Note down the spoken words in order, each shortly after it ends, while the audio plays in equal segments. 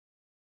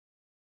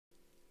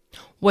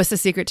What's the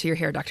secret to your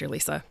hair, Dr.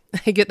 Lisa?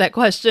 I get that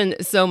question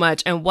so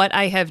much. And what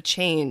I have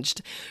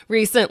changed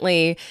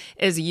recently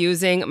is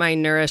using my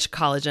Nourish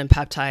collagen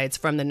peptides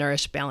from the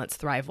Nourish Balance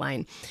Thrive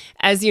line.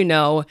 As you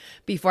know,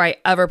 before I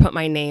ever put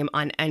my name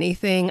on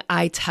anything,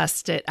 I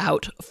test it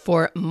out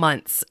for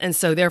months. And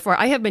so therefore,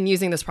 I have been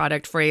using this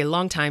product for a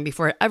long time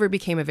before it ever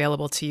became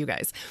available to you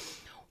guys.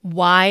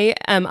 Why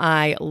am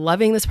I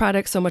loving this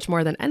product so much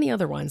more than any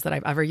other ones that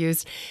I've ever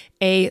used?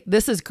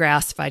 This is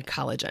grass-fed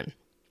collagen.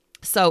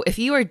 So if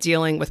you are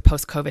dealing with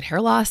post-COVID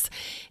hair loss,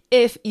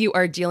 if you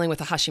are dealing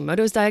with a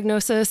Hashimoto's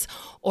diagnosis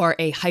or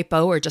a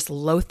hypo or just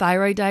low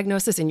thyroid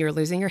diagnosis and you're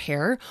losing your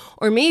hair,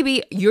 or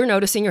maybe you're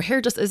noticing your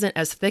hair just isn't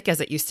as thick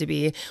as it used to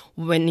be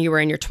when you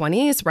were in your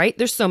 20s, right?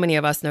 There's so many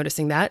of us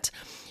noticing that.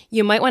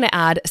 You might want to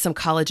add some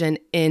collagen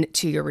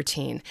into your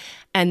routine.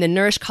 And the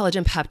Nourish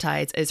Collagen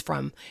Peptides is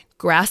from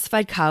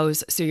grass-fed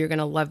cows, so you're going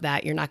to love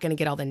that. You're not going to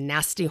get all the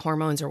nasty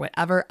hormones or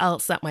whatever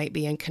else that might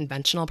be in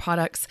conventional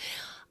products.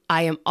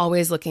 I am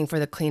always looking for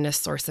the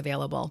cleanest source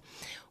available.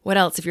 What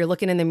else? If you're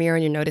looking in the mirror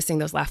and you're noticing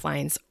those laugh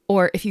lines,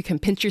 or if you can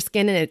pinch your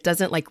skin and it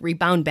doesn't like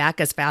rebound back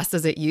as fast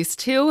as it used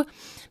to,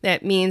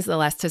 that means the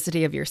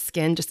elasticity of your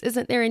skin just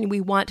isn't there and we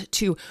want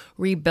to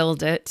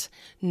rebuild it,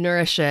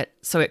 nourish it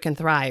so it can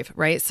thrive,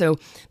 right? So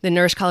the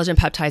Nourish Collagen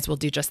Peptides will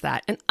do just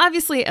that. And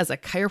obviously as a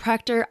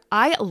chiropractor,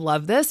 I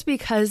love this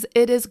because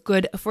it is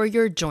good for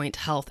your joint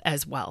health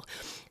as well.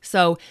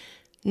 So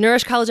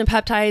Nourish Collagen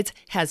Peptides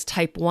has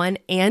type 1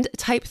 and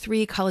type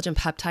 3 collagen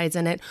peptides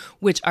in it,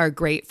 which are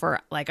great for,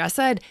 like I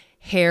said,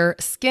 hair,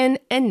 skin,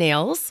 and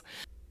nails.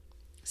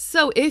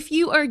 So if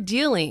you are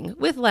dealing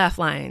with laugh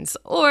lines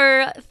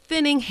or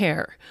thinning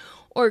hair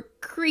or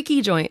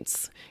creaky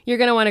joints, you're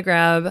going to want to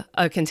grab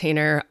a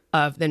container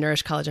of the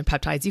Nourish Collagen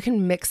Peptides. You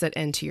can mix it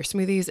into your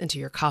smoothies, into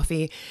your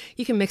coffee.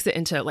 You can mix it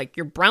into like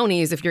your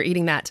brownies if you're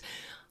eating that.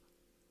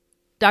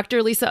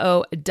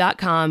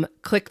 drlisao.com,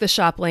 click the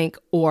shop link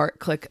or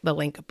click the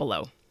link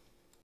below.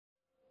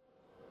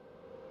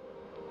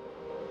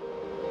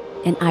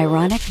 An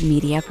Ironic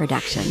Media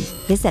production.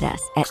 Visit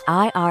us at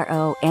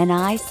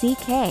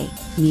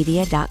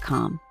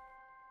ironickmedia.com.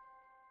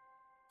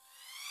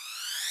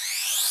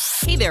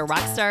 Hey there,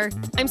 Rockstar.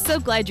 I'm so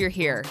glad you're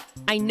here.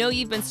 I know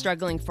you've been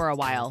struggling for a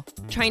while,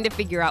 trying to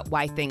figure out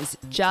why things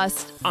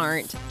just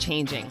aren't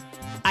changing.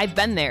 I've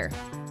been there.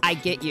 I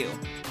get you.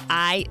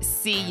 I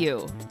see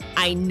you.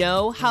 I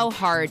know how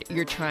hard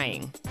you're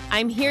trying.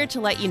 I'm here to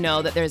let you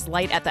know that there's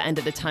light at the end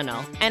of the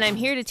tunnel, and I'm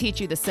here to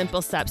teach you the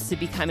simple steps to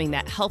becoming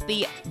that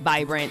healthy,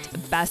 vibrant,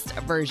 best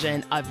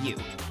version of you.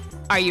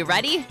 Are you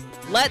ready?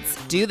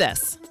 Let's do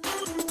this.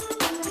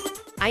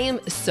 I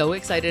am so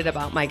excited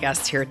about my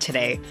guest here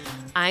today.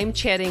 I'm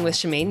chatting with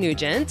Shemaine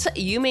Nugent.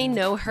 You may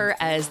know her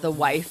as the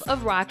wife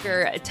of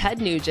rocker Ted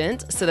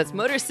Nugent. So that's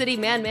Motor City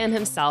Man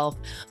himself.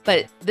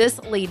 But this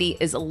lady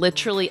is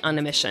literally on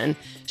a mission.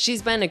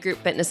 She's been a group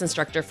fitness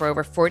instructor for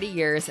over 40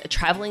 years,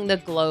 traveling the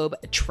globe,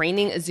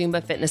 training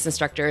Zumba fitness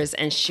instructors,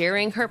 and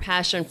sharing her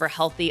passion for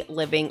healthy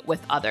living with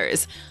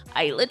others.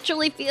 I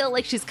literally feel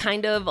like she's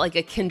kind of like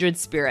a kindred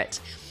spirit.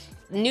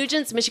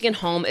 Nugent's Michigan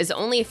home is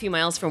only a few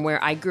miles from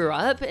where I grew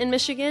up in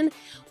Michigan.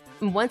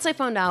 Once I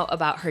found out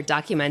about her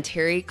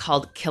documentary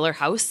called Killer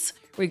House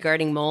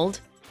regarding mold,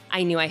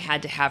 I knew I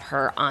had to have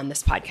her on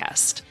this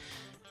podcast.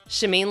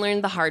 Shemaine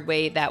learned the hard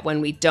way that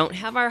when we don't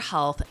have our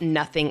health,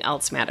 nothing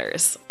else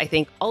matters. I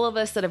think all of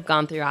us that have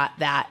gone through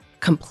that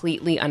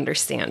completely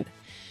understand.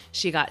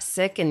 She got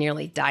sick and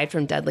nearly died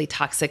from deadly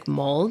toxic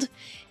mold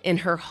in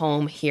her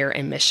home here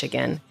in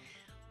Michigan.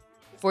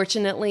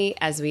 Fortunately,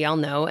 as we all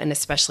know, and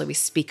especially we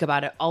speak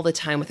about it all the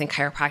time within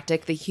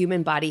chiropractic, the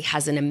human body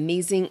has an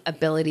amazing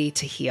ability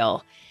to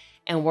heal,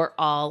 and we're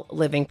all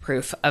living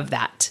proof of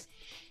that.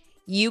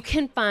 You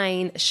can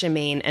find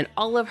Shemaine and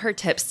all of her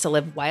tips to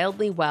live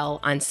wildly well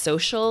on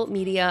social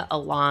media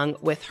along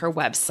with her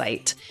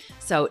website.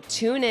 So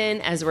tune in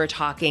as we're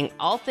talking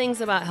all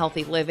things about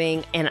healthy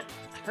living and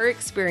her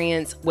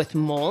experience with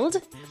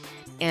mold.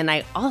 And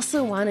I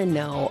also want to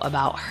know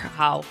about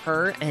how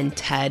her and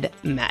Ted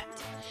met.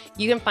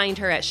 You can find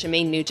her at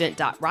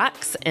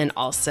ShemaineNugent.rocks and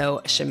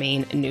also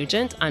Shemaine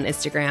Nugent on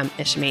Instagram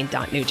and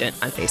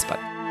Shemaine.Nugent on Facebook.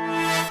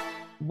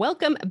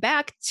 Welcome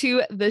back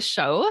to the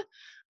show.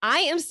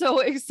 I am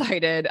so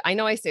excited. I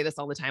know I say this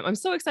all the time. I'm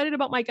so excited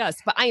about my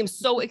guest, but I am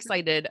so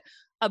excited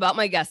about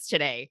my guest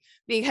today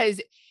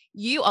because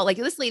you all, like,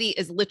 this lady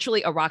is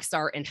literally a rock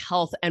star in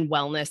health and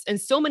wellness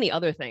and so many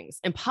other things.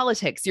 In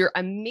politics, you're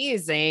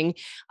amazing.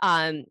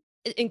 In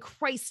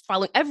Christ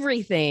following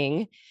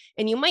everything.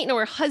 And you might know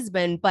her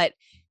husband, but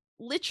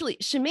literally,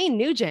 Shemaine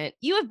Nugent,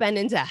 you have been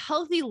into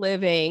healthy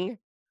living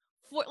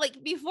for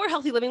before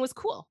healthy living was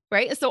cool,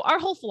 right? So our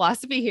whole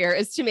philosophy here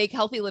is to make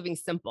healthy living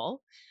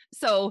simple.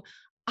 So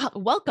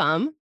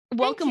welcome.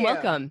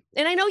 And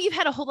I know you've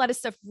had a whole lot of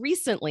stuff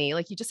recently,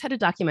 like you just had a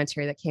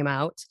documentary that came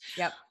out.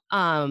 Yep.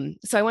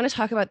 So I want to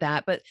talk about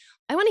that, but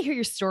I want to hear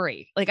your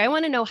story. Like, I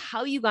want to know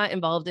how you got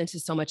involved into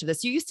so much of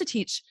this. You used to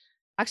teach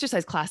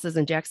exercise classes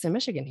in Jackson,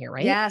 Michigan here,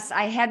 right? Yes,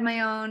 I had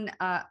my own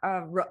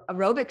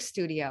aerobic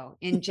studio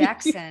in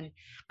Jackson.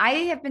 I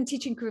have been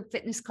teaching group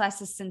fitness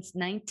classes since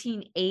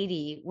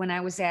 1980. When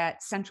I was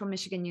at Central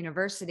Michigan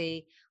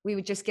University, we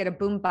would just get a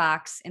boom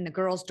box in the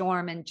girls'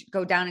 dorm and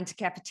go down into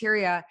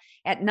cafeteria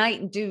at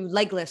night and do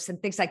leg lifts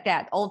and things like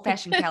that,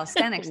 old-fashioned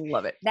calisthenics.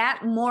 Love it.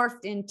 That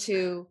morphed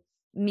into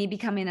me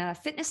becoming a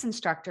fitness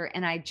instructor,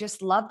 and I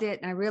just loved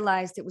it. And I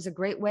realized it was a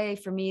great way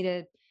for me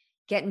to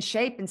get in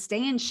shape and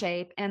stay in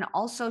shape, and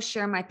also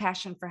share my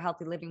passion for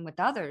healthy living with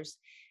others.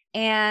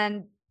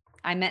 And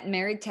I met and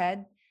married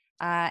Ted,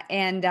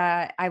 and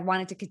I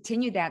wanted to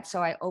continue that.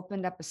 So I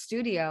opened up a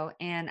studio,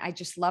 and I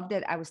just loved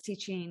it. I was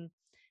teaching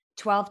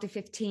 12 to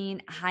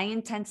 15 high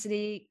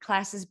intensity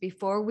classes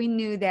before we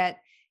knew that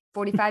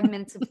 45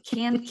 minutes of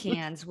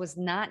cans was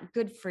not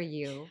good for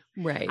you.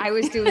 Right. I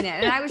was doing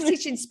that. And I was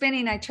teaching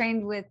spinning. I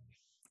trained with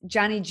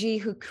Johnny G,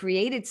 who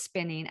created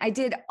spinning. I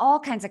did all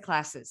kinds of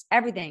classes,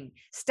 everything: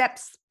 step,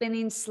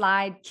 spinning,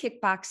 slide,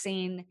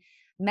 kickboxing,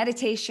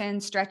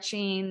 meditation,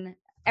 stretching,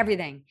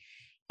 everything,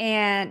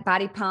 and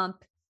body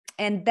pump.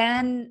 And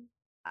then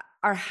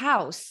our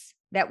house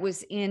that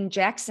was in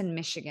Jackson,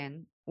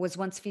 Michigan, was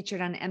once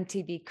featured on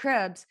MTV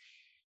Cribs,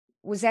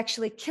 was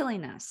actually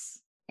killing us.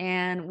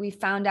 And we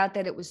found out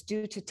that it was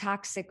due to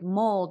toxic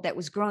mold that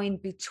was growing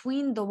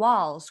between the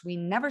walls. We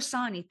never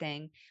saw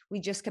anything.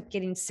 We just kept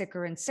getting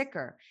sicker and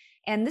sicker.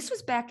 And this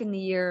was back in the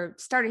year,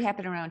 started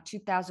happening around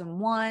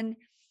 2001.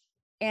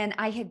 And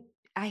I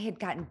had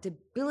gotten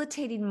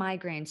debilitating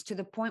migraines to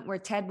the point where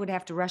Ted would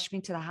have to rush me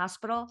to the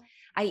hospital.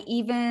 I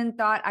even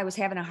thought I was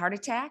having a heart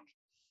attack.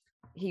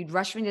 He'd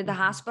rush me to the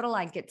hospital.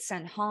 I'd get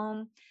sent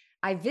home.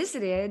 I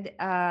visited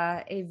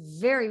a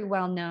very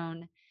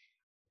well-known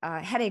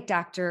headache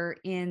doctor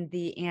in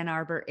the Ann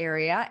Arbor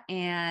area.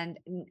 And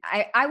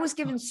I was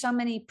given so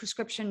many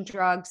prescription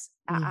drugs.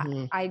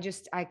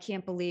 I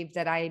can't believe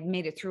that I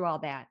made it through all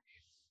that.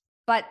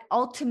 But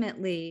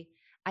ultimately,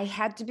 I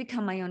had to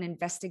become my own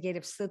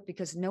investigative sleuth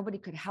because nobody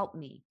could help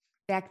me.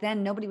 Back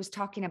then, nobody was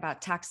talking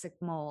about toxic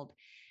mold.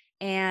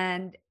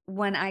 And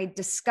when I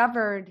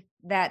discovered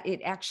that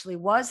it actually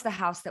was the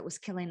house that was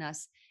killing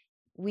us,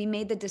 we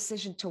made the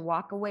decision to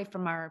walk away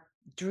from our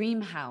dream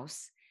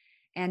house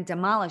and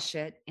demolish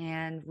it.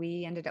 And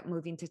we ended up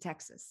moving to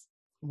Texas.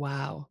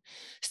 Wow.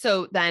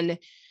 So then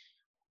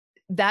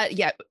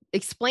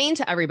explain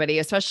to everybody,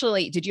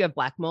 especially, did you have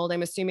black mold,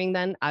 I'm assuming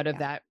then out of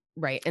that?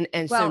 Right.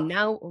 And so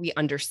now we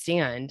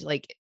understand,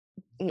 like,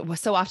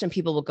 so often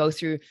people will go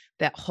through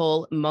that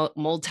whole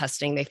mold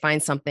testing. They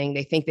find something,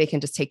 they think they can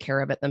just take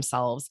care of it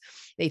themselves.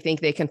 They think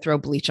they can throw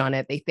bleach on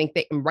it. They think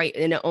right.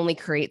 And it only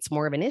creates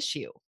more of an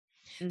issue.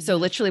 So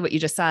literally what you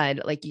just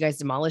said, like, you guys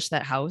demolished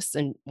that house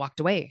and walked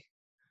away.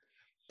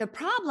 The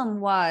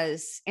problem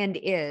was and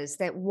is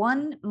that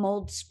one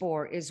mold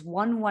spore is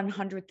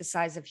 1/100th the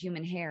size of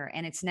human hair,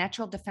 and its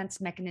natural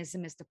defense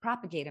mechanism is to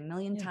propagate a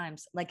million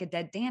times like a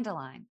dead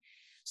dandelion.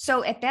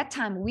 So at that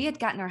time, we had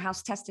gotten our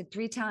house tested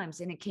 3 times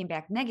and it came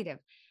back negative.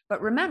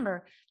 But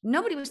remember,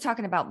 nobody was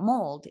talking about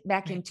mold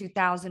back in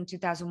 2000,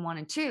 2001,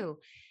 and 2.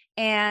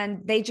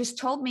 And they just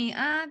told me,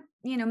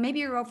 maybe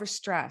you're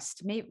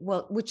overstressed.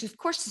 Which of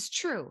course is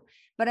true.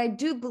 But I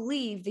do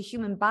believe the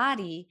human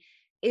body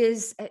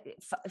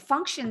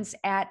functions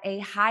at a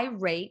high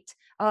rate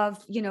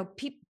of,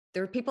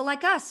 there are people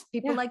like us,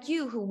 people like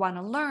you, who want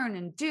to learn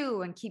and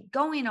do and keep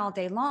going all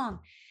day long.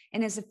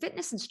 And as a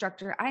fitness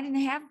instructor, I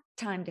didn't have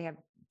time to have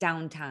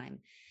downtime.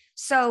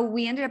 So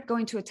we ended up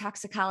going to a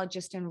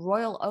toxicologist in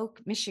Royal Oak,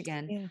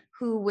 Michigan,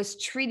 who was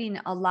treating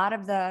a lot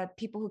of the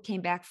people who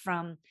came back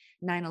from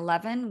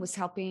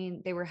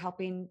 9/11, they were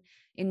helping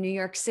in New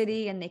York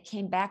City, and they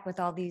came back with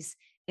all these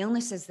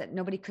illnesses that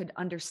nobody could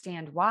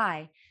understand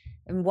why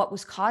and what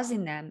was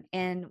causing them.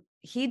 And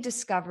he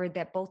discovered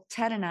that both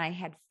Ted and I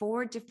had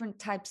 4 different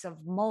types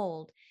of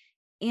mold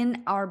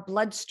in our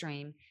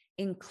bloodstream,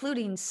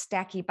 including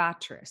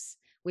Stachybotrys,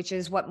 which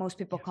is what most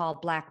people call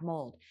black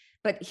mold.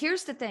 But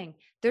here's the thing.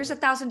 There's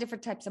 1,000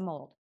 different types of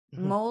mold.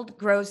 Mold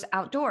grows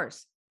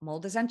outdoors.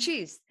 Mold is on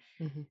cheese.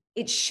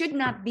 It should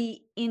not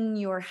be in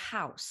your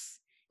house.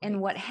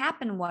 And what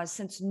happened was,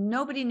 since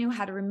nobody knew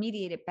how to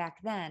remediate it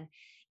back then,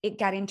 it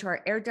got into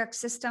our air duct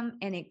system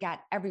and it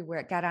got everywhere.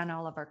 It got on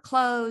all of our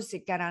clothes.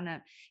 It got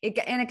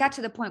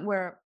to the point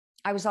where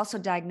I was also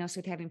diagnosed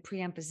with having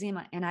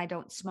pre-emphysema, and I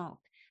don't smoke.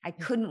 I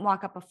couldn't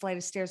walk up a flight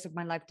of stairs if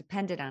my life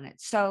depended on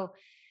it. So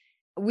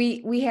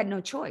we had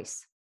no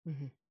choice.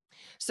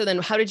 So then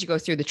how did you go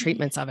through the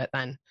treatments of it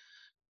then?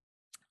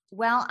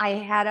 Well, I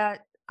had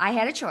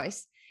a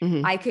choice.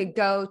 I could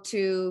go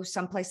to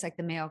someplace like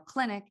the Mayo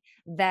Clinic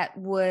that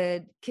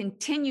would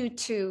continue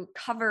to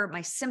cover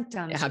my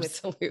symptoms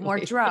with more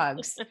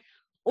drugs,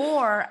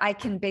 or I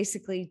can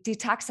basically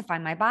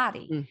detoxify my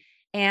body.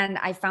 And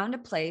I found a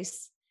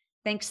place,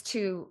 thanks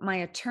to my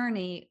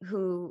attorney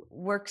who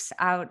works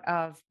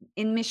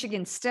in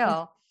Michigan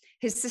still.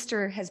 His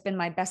sister has been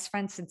my best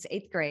friend since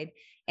 8th grade.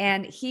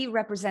 And he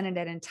represented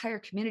an entire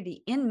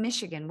community in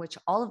Michigan, which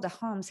all of the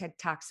homes had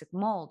toxic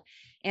mold.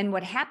 And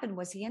what happened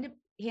was he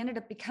ended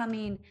up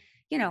becoming,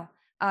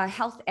 a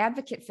health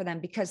advocate for them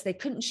because they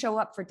couldn't show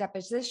up for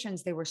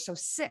depositions. They were so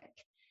sick.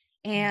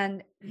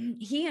 And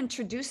he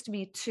introduced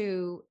me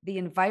to the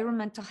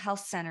Environmental Health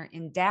Center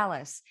in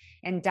Dallas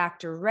and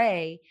Dr.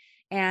 Ray.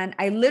 And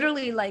I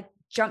literally like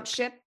jumped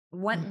ship,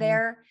 went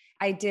there.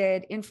 I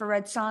did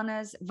infrared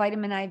saunas,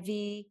 vitamin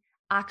IV,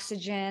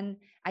 oxygen.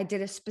 I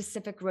did a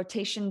specific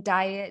rotation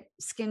diet,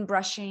 skin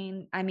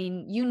brushing. I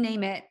mean, you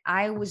name it.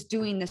 I was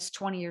doing this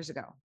 20 years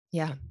ago.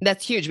 Yeah,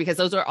 that's huge because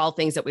those are all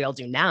things that we all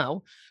do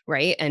now.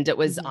 Right. And it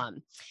was,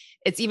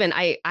 it's even,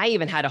 I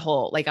even had a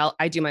whole, like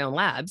I do my own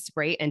labs,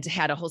 right? And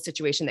had a whole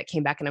situation that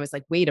came back and I was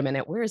like, wait a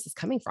minute, where is this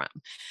coming from?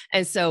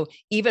 And so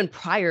even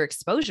prior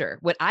exposure,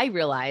 what I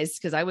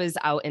realized, because I was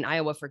out in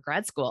Iowa for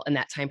grad school in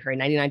that time period,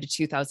 99 to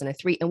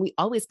 2003. And we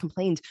always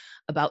complained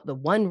about the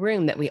one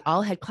room that we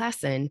all had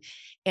class in.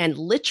 And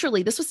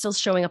literally this was still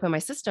showing up in my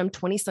system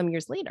 20 some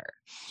years later.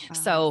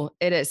 So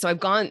it is. So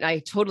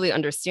I totally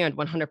understand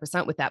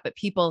 100% with that, but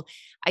people,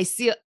 I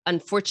see,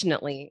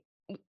 unfortunately,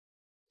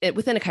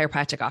 within a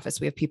chiropractic office,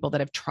 we have people that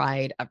have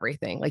tried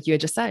everything. Like you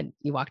had just said,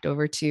 you walked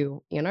over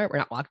to Ann Arbor,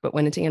 not walked, but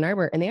went into Ann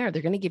Arbor and they're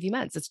going to give you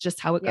meds. It's just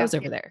how it goes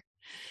over there.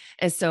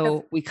 And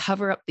so we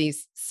cover up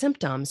these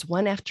symptoms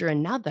one after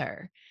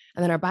another.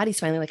 And then our body's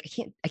finally like,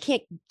 I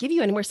can't give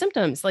you any more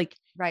symptoms. Like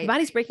the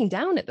body's breaking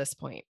down at this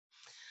point.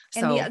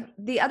 And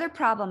the other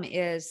problem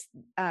is,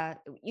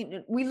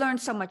 we learn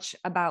so much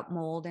about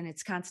mold and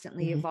it's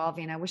constantly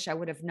evolving. I wish I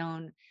would have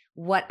known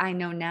what I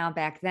know now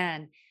back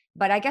then.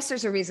 But I guess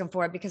there's a reason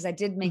for it because I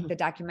did make the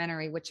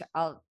documentary, which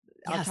I'll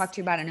talk to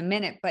you about in a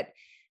minute. But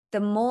the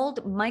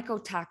mold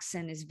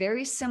mycotoxin is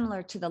very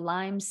similar to the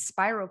Lyme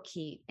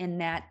spirochete in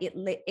that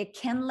it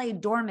can lay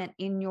dormant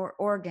in your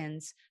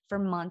organs for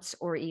months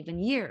or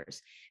even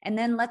years. And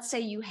then let's say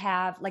you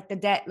have like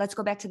let's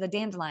go back to the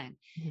dandelion.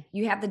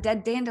 You have the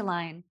dead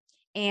dandelion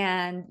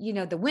and,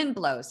 the wind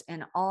blows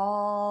and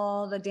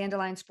all the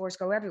dandelion spores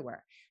go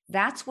everywhere.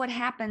 That's what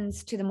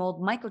happens to the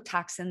mold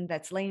mycotoxin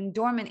that's laying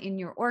dormant in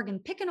your organ.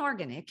 Pick an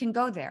organ, it can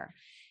go there.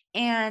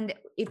 And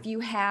if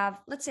you have,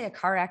 let's say, a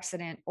car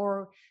accident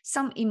or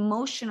any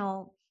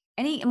emotional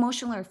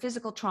or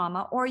physical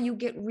trauma, or you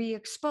get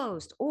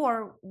re-exposed,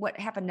 or what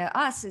happened to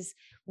us is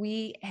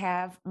we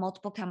have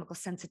multiple chemical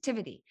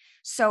sensitivity.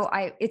 So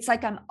it's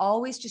like I'm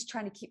always just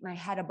trying to keep my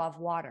head above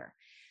water.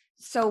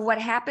 So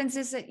what happens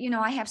is that,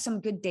 I have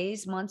some good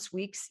days, months,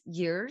 weeks,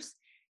 years,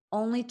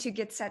 only to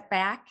get set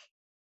back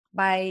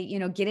by,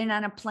 getting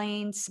on a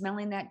plane,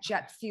 smelling that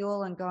jet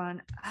fuel and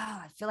going,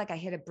 I feel like I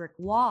hit a brick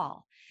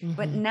wall.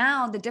 But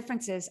now the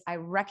difference is I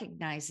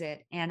recognize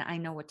it and I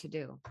know what to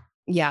do.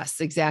 Yes,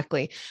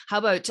 exactly. How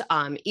about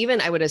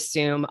even I would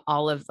assume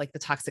all of like the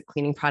toxic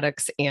cleaning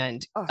products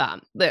and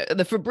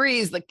the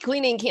Febreze, the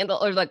cleaning candle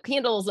or like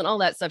candles and all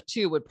that stuff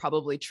too would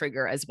probably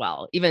trigger as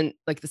well. Even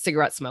like the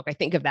cigarette smoke. I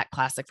think of that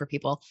classic for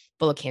people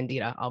full of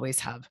candida always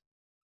have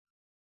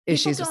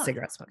issues with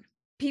cigarette smoke.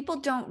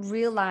 People don't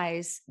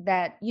realize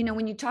that,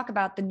 when you talk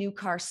about the new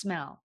car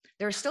smell,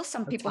 there are still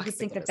some people who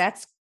think that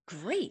that's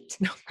great.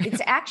 No, it's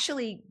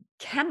actually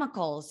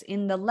chemicals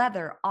in the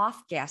leather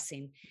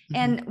off-gassing.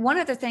 And one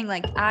other thing,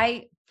 like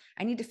I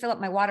need to fill up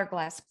my water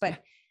glass,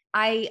 but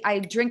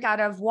I drink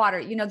out of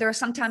water. There are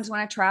some times when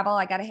I travel,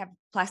 I got to have a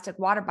plastic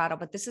water bottle,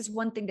 but this is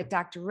one thing that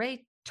Dr.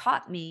 Ray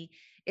taught me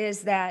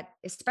is that,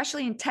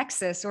 especially in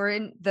Texas or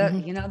in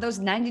the, those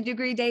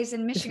 90-degree days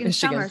in Michigan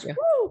summers,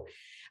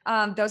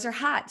 those are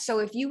hot. So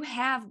if you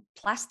have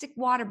plastic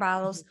water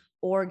bottles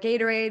or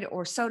Gatorade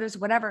or sodas,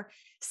 whatever,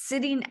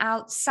 sitting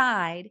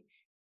outside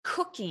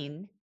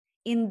cooking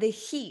in the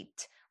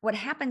heat, what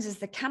happens is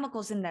the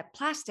chemicals in that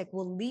plastic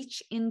will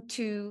leach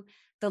into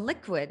the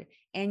liquid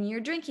and you're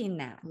drinking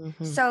that.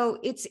 So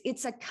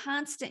it's a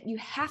constant, you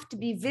have to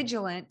be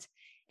vigilant.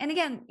 And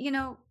again,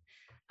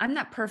 I'm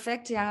not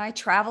perfect. I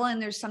travel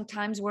and there's some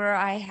times where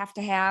I have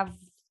to have,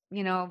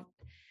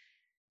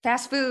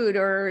 fast food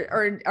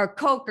or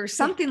Coke or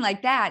something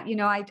like that.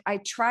 I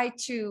try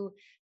to,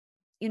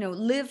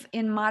 live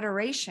in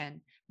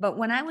moderation. But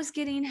when I was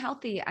getting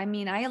healthy, I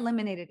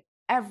eliminated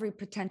every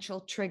potential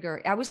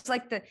trigger. I was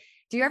like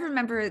do you ever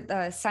remember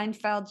the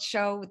Seinfeld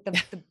show with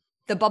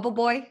the bubble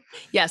boy?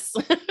 Yes.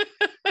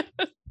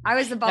 I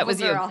was the bubble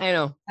girl. You. I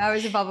know. I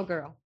was a bubble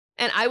girl.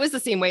 And I was the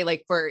same way,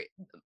 like for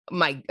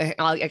I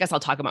guess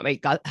I'll talk about my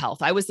gut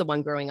health. I was the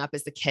one growing up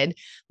as the kid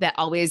that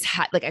always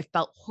had, like, I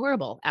felt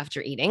horrible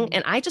after eating.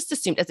 And I just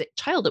assumed as a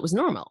child, it was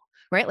normal,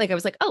 right? Like I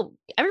was like, oh,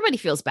 everybody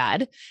feels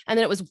bad. And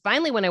then it was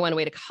finally when I went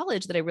away to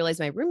college that I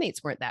realized my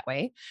roommates weren't that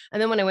way. And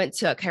then when I went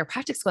to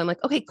chiropractic school, I'm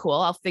like, okay, cool.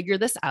 I'll figure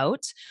this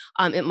out.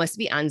 It must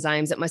be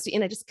enzymes. It must be,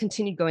 and I just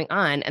continued going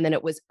on. And then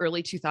it was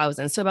early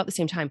 2000s. So about the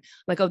same time,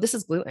 I'm like, oh, this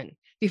is gluten,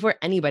 before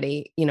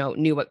anybody,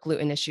 knew what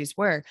gluten issues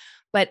were.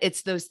 But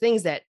it's those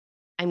things that,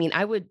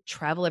 I would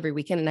travel every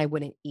weekend and I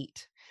wouldn't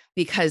eat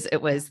because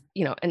it was,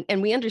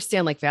 and we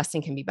understand like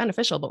fasting can be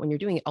beneficial, but when you're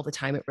doing it all the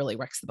time, it really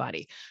wrecks the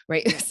body.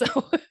 Right. Yeah.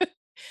 So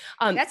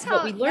that's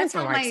how we learn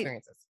from our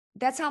experiences.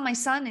 that's how my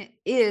son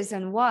is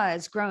and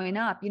was growing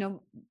up.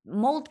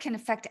 Mold can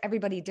affect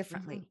everybody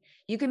differently. Mhm.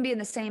 You can be in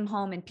the same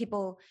home and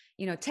people,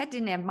 Ted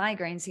didn't have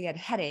migraines, he had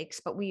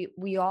headaches, but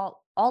we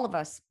all of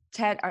us,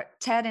 Ted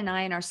and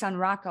I and our son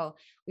Rocco,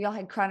 we all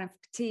had chronic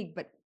fatigue.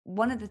 But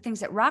one of the things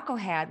that Rocco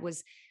had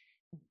was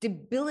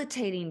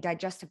debilitating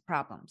digestive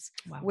problems,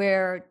 Wow.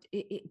 where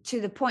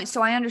to the point,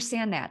 so I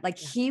understand that, like,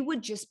 Yeah. he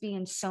would just be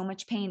in so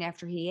much pain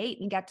after he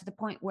ate, and got to the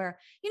point where,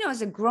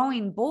 as a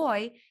growing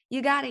boy,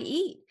 you got to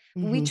eat.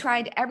 We Mhm.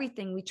 tried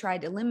everything. We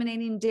tried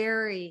eliminating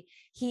dairy.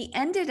 He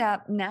ended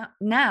up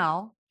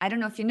now, I don't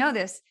know if you know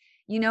this,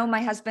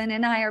 my husband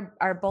and I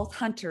are both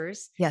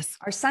hunters. Yes.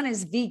 Our son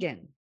is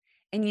vegan.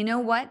 And you know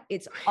what?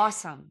 It's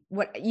awesome.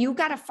 What you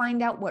got to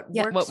find out what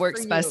Yeah. works What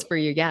works for best you. for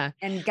you. Yeah.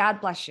 And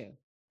God bless you.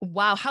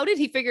 Wow. How did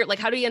he figure, like,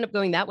 how did he end up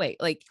going that way?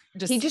 Like,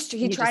 He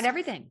tried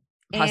everything,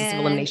 process of and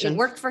elimination. it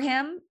worked for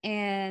him.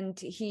 And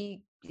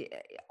he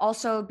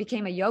also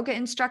became a yoga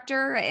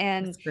instructor.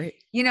 And, That's great.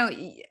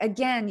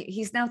 again,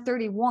 he's now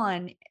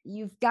 31.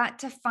 You've got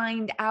to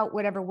find out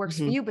whatever works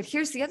for Mhm. you. But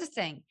here's the other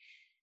thing.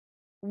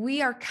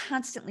 We are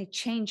constantly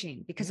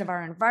changing because of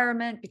our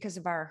environment, because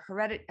of our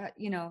heredity.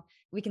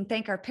 We can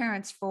thank our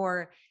parents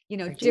for, Our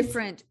genes.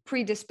 different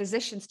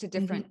predispositions to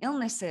different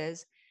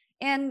illnesses.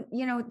 And,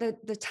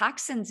 the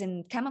toxins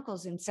and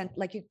chemicals and scent,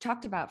 like you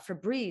talked about,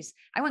 Febreze.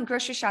 I went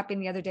grocery shopping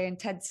the other day and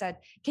Ted said,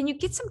 "Can you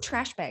get some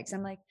trash bags?"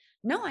 I'm like,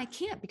 "No, I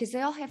can't, because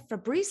they all have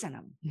Febreze in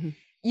them." Mhm.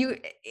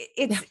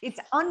 It's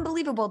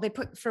unbelievable. They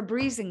put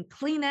Febreze in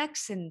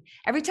Kleenex. And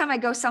every time I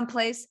go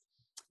someplace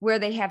where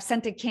they have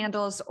scented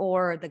candles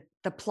or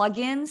the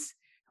plugins,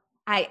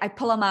 I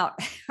pull them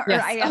out. Or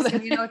Yes. I ask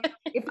them,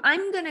 if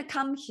I'm going to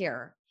come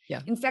here.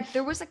 Yeah. In fact,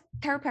 there was a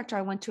chiropractor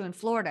I went to in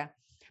Florida.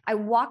 I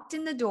walked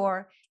in the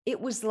door. It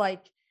was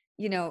like,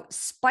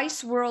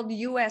 Spice World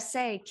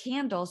USA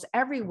candles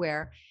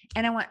everywhere.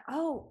 And I went,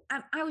 oh,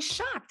 I was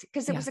shocked,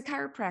 because it was a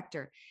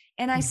chiropractor.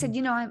 And I said,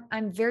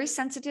 I'm very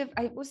sensitive.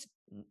 I was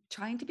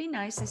trying to be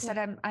nice. I said,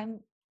 I'm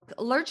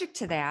allergic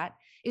to that.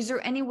 Is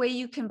there any way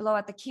you can blow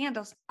out the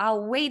candles?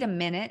 I'll wait a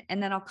minute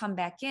and then I'll come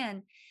back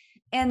in.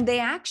 And they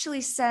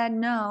actually said,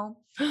 no,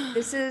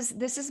 this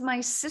is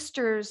my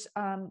sister's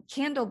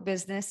candle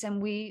business,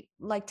 and we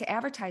like to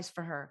advertise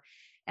for her.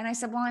 And I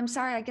said, well, I'm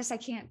sorry, I guess I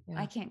can't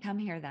come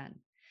here then.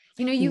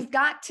 You've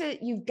got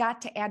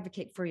to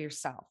advocate for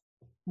yourself.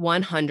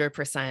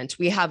 100%.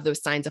 We have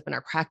those signs up in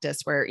our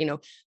practice where,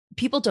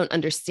 people don't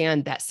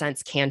understand that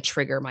scents can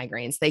trigger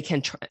migraines. They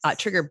can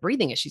trigger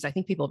breathing issues. I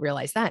think people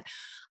realize that.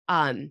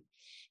 And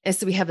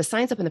so we have the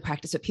signs up in the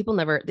practice, but people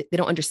they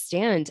don't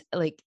understand,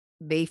 like,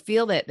 they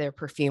feel that their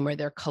perfume or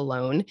their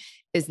cologne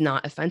is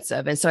not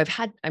offensive. And so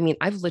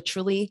I've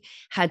literally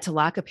had to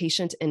lock a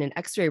patient in an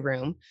x-ray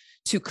room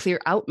to clear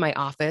out my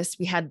office.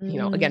 We had,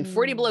 again,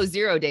 40 below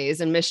zero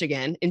days in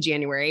Michigan in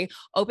January,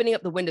 opening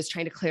up the windows,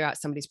 trying to clear out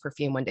somebody's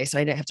perfume one day, so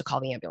I didn't have to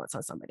call the ambulance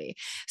on somebody.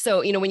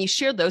 So, when you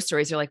share those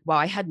stories, you're like, wow,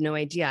 I had no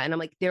idea. And I'm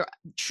like, they're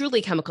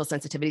truly chemical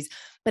sensitivities,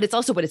 but it's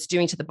also what it's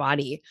doing to the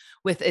body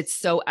it's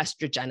so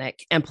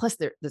estrogenic. And plus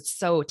it's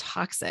so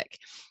toxic.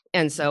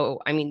 And so,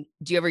 do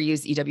you ever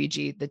use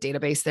EWG, the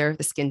database there,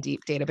 the Skin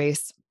Deep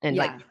database, and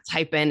like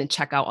type in and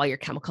check out all your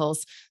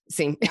chemicals?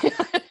 Same.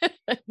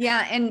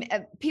 Yeah.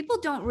 And people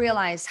don't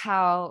realize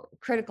how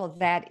critical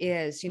that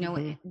is.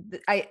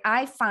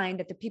 I find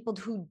that the people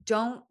who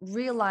don't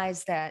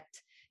realize that,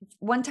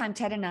 one time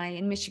Ted and I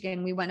in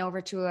Michigan, we went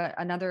over to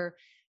another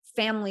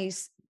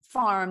family's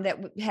farm that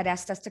had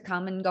asked us to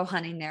come and go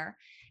hunting there.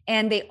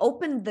 And they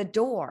opened the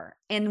door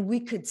and we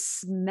could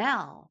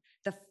smell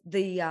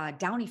the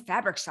Downy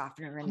fabric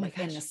softener and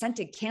the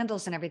scented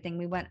candles and everything.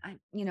 We went,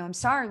 I'm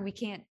sorry, we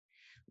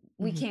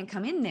can't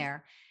come in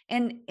there.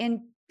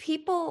 And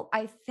people,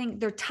 I think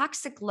their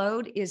toxic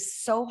load is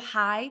so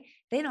high,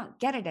 they don't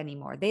get it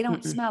anymore. They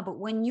don't smell. But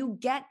when you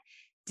get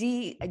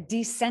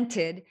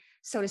descented,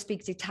 so to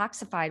speak,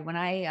 detoxified, when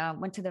I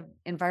went to the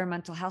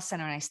environmental health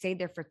center and I stayed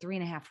there for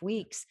 3.5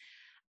 weeks,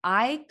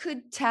 I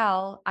could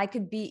tell, I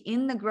could be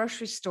in the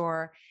grocery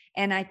store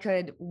and I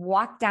could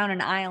walk down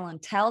an aisle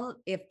and tell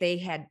if they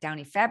had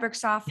Downy fabric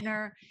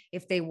softener,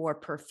 if they wore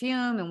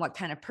perfume and what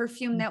kind of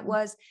perfume that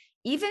was.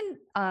 Even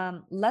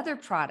leather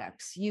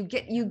products, you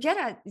get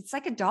it's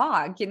like a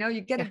dog,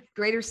 you get a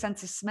greater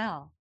sense of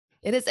smell.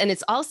 It is. And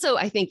it's also,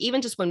 I think,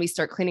 even just when we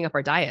start cleaning up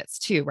our diets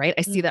too, right?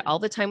 I see that all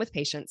the time with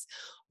patients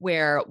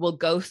where we'll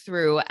go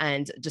through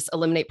and just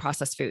eliminate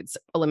processed foods.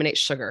 Eliminate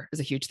sugar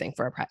is a huge thing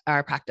for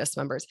our practice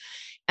members.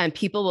 And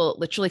people will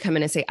literally come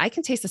in and say, I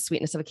can taste the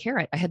sweetness of a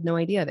carrot. I had no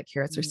idea that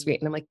carrots are sweet.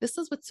 And I'm like, this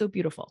is what's so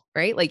beautiful,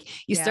 right? Like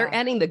you start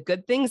adding the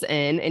good things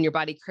in and your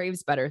body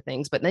craves better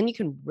things, but then you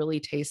can really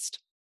taste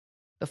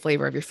the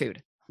flavor of your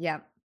food. Yeah,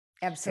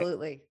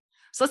 absolutely. Right.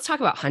 So let's talk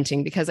about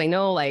hunting, because I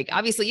know, like,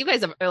 obviously you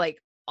guys are like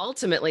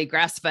ultimately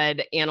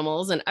grass-fed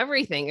animals and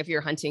everything if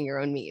you're hunting your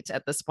own meat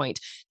at this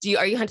point.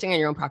 Are you hunting on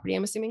your own property,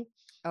 I'm assuming?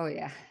 Oh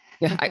yeah.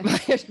 Yeah.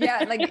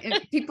 Yeah.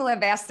 Like people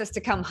have asked us to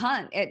come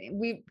hunt.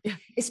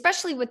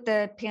 Especially with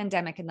the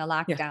pandemic and the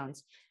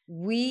lockdowns,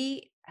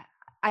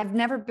 I've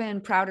never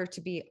been prouder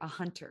to be a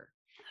hunter.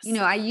 You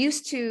know,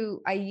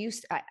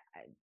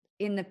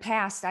 in the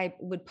past, I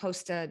would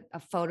post a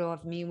photo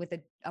of me with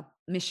a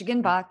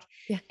Michigan buck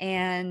Yeah.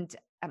 and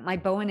my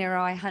bow and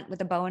arrow. I hunt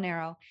with a bow and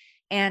arrow,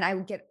 and I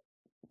would get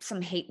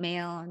some hate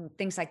mail and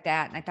things like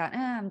that. And I thought,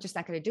 I'm just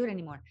not going to do it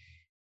anymore.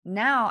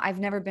 Now I've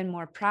never been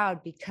more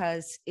proud,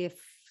 because if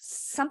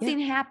something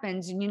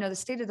happens, and you know, the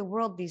state of the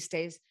world these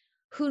days,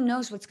 who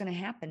knows what's going to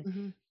happen?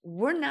 Mm-hmm.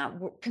 We're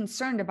not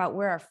concerned about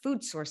where our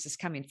food source is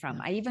coming from.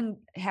 I even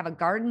have a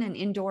garden, an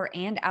indoor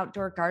and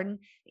outdoor garden.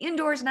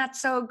 Indoor is not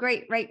so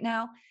great right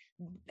now.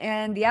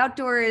 And the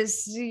outdoor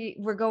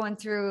we're going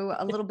through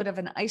a little bit of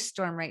an ice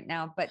storm right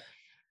now, but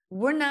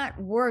we're not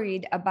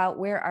worried about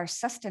where our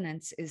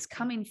sustenance is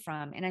coming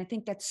from. And I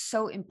think that's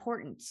so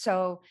important.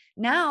 So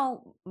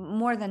now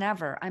more than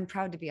ever, I'm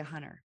proud to be a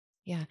hunter.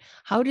 Yeah.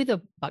 How do the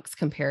bucks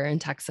compare in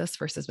Texas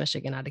versus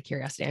Michigan, out of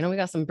curiosity? I know we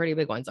got some pretty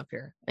big ones up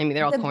here. I mean,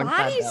 they're all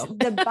corn-fed though.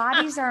 The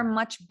bodies are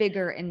much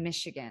bigger in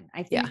Michigan.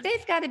 I think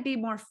they've got to be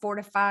more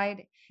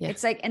fortified. Yeah.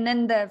 It's like, and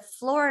then the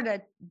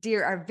Florida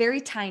deer are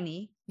very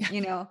tiny,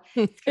 you know,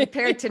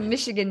 compared to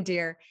Michigan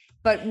deer.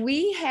 But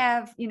we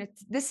have, you know,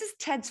 this is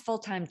Ted's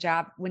full-time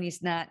job when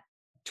he's not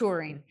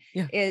touring,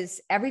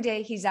 is every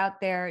day he's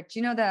out there. Do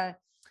you know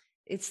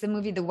it's the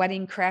movie, The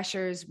Wedding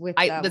Crashers with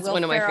that's Will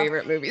one Ferrell. Of my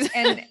favorite movies.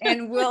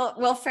 and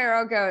Will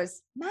Ferrell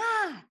goes, "Ma,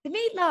 the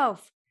meatloaf,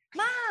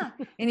 Ma."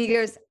 And he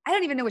goes, "I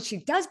don't even know what she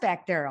does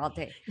back there all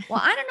day." Well,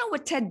 I don't know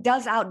what Ted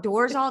does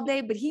outdoors all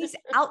day, but he's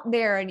out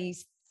there and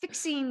he's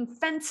fixing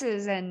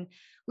fences, and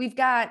we've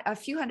got a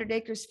few hundred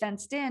acres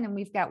fenced in, and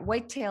we've got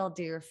whitetail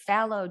deer,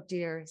 fallow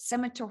deer,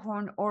 scimitar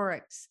horn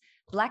oryx,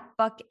 black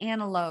buck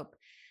antelope,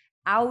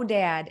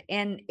 aoudad,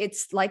 and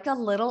it's like a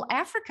little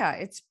Africa.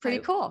 It's pretty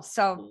cool.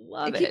 So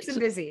it keeps them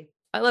busy.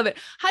 I love it.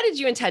 How did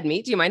you and Ted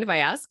meet? Do you mind if I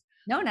ask?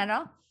 No, not at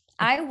all.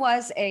 I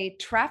was a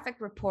traffic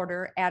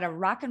reporter at a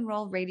rock and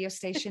roll radio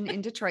station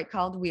in Detroit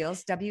called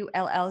Wheels,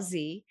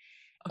 WLLZ.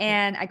 Okay.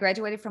 And I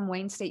graduated from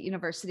Wayne State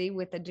University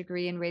with a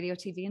degree in radio,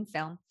 TV, and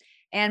film.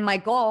 And my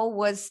goal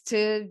was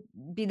to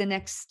be the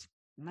next,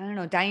 I don't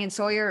know, Diane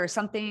Sawyer or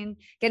something,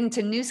 get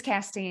into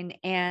newscasting.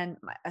 And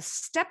a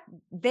step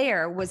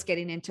there was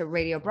getting into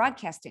radio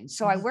broadcasting.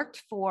 So I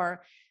worked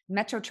for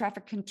Metro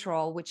Traffic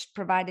Control, which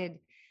provided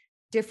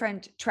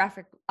different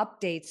traffic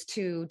updates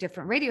to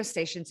different radio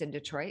stations in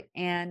Detroit.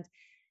 And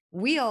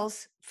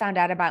Wheels found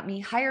out about me,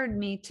 hired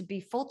me to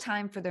be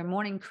full-time for their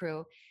morning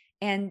crew.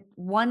 And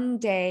one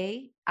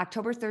day,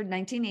 October 3rd,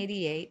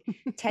 1988,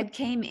 Ted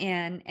came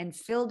in and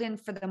filled in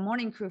for the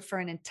morning crew for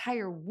an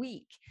entire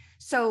week.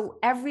 So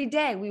every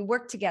day we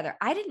worked together.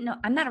 I didn't know,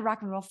 I'm not a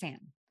rock and roll fan.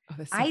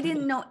 I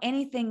didn't know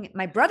anything.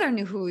 My brother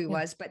knew who he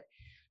was, but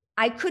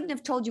I couldn't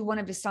have told you one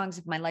of his songs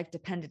if my life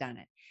depended on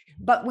it.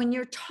 But when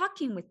you're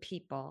talking with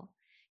people,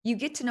 you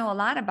get to know a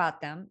lot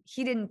about them.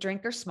 He didn't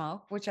drink or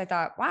smoke, which I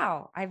thought,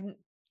 wow,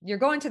 you're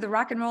going to the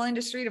rock and roll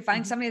industry to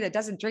find somebody that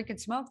doesn't drink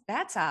and smoke.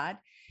 That's odd.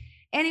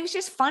 And he was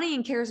just funny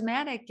and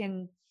charismatic.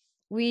 And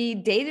we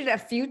dated a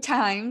few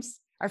times.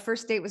 Our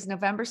first date was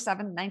November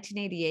 7th,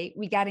 1988.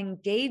 We got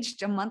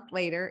engaged a month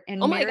later and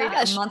married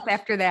a month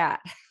after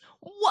that.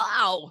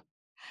 Wow.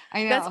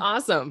 I know. That's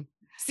awesome.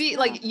 See,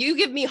 like you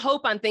give me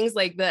hope on things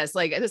like this.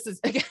 Like this is,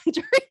 again,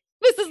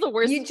 this is the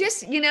worst. You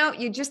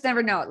just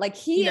never know. Like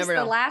he is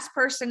the last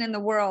person in the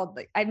world.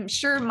 I'm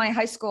sure my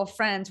high school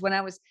friends, when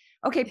I was,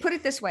 okay, put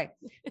it this way.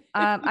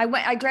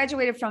 I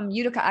graduated from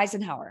Utica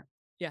Eisenhower.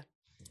 Yeah.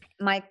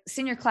 My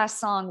senior class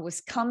song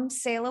was Come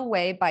Sail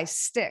Away by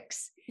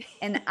Styx.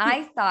 And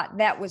I thought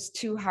that was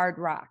too hard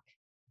rock.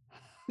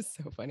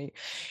 So funny.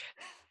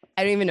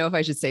 I don't even know if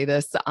I should say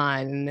this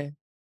on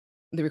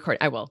the record.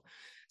 I will.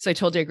 So I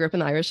told you I grew up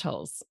in the Irish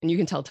Hills, and you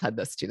can tell Ted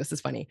this too. This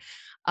is funny.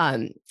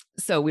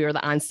 So we were the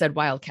Onstead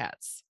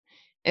Wildcats.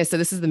 And so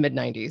this is the mid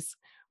 90s,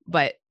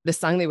 but the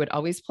song they would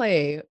always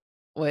play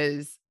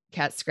was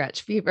Cat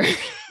Scratch Fever.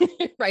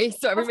 Right.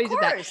 So everybody did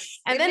that.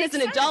 And then as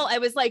an adult, I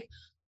was like,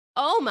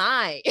 oh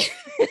my.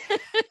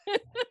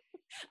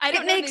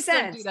 It makes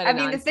sense. I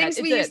mean, the things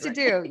we used to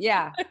do.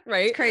 Yeah.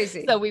 Right. It's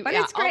crazy. So but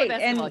it's great.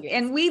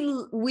 And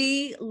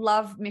we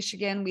love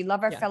Michigan. We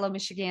love our fellow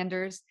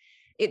Michiganders.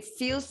 It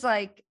feels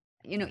like,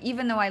 you know,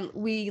 even though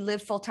we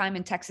live full time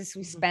in Texas,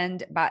 we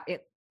spend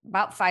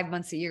about 5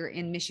 months a year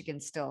in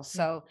Michigan still.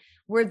 So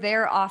we're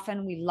there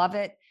often. We love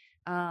it.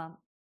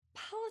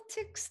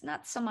 Politics,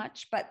 not so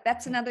much, but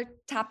that's another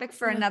topic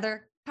for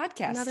another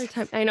podcast. Another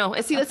time. I know.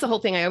 And see, that's the whole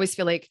thing. I always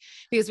feel like,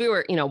 because we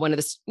were, you know, one of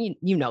the,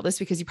 you know this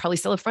because you probably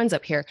still have friends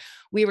up here.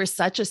 We were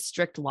such a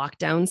strict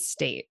lockdown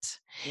state.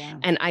 Yeah.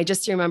 And I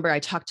just remember I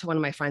talked to one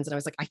of my friends and I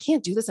was like, I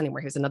can't do this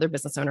anymore. He's another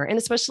business owner. And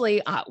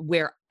especially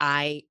where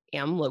I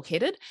am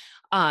located.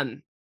 I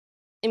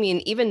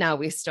mean, even now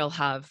we still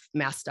have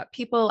masked up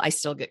people. I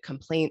still get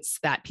complaints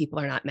that people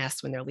are not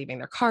masked when they're leaving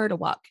their car to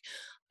walk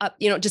up,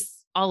 you know,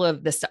 just all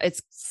of this stuff.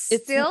 It's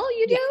still,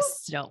 you do?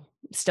 Yeah,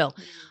 still.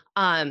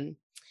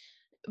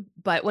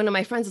 But one of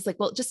my friends is like,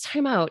 well, just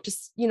time out.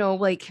 Just, you know,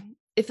 like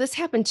if this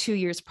happened 2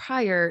 years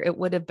prior, it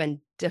would have been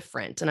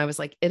different. And I was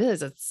like, it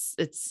is.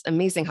 It's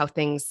amazing how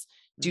things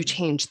do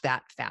change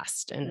that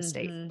fast in a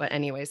state. Mhm. But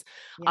anyways,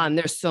 Yeah.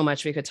 there's so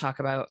much we could talk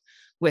about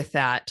with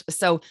that.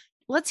 So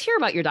let's hear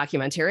about your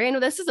documentary. I know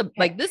this is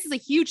this is a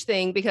huge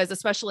thing because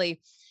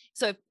especially,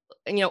 so if,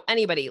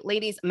 anybody,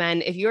 ladies,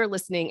 men, if you're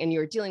listening and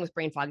you're dealing with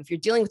brain fog, if you're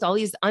dealing with all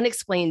these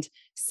unexplained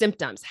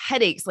symptoms,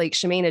 headaches, like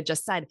Shemana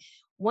just said,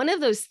 one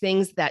of those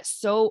things that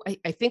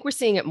I think we're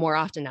seeing it more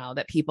often now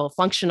that people,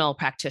 functional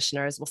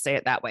practitioners, will say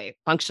it that way.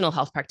 Functional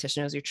health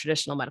practitioners, your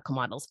traditional medical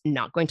models,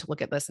 not going to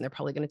look at this and they're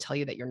probably going to tell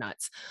you that you're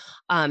nuts.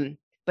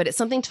 But it's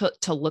something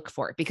to look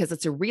for because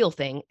it's a real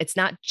thing. It's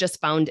not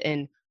just found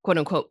in quote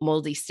unquote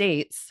moldy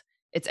states.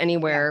 It's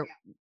anywhere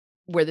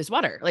where there's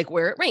water, like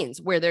where it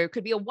rains, where there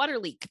could be a water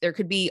leak. There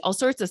could be all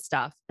sorts of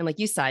stuff. And like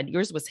you said,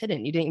 yours was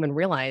hidden. You didn't even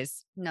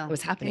realize it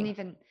was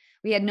happening.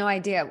 We had no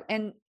idea.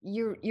 And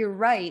you're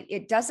right.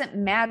 It doesn't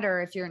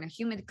matter if you're in a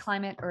humid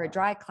climate or a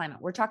dry climate.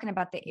 We're talking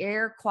about the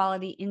air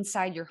quality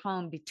inside your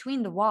home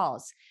between the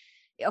walls.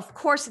 Of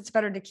course, it's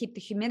better to keep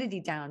the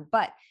humidity down.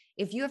 But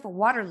if you have a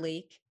water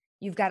leak,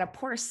 you've got a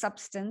porous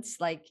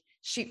substance like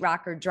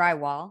sheetrock or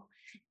drywall,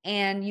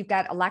 and you've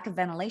got a lack of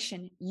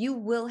ventilation, you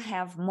will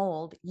have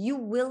mold. You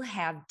will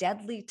have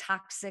deadly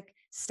toxic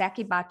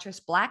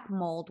Stachybotrys black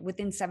mold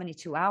within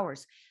 72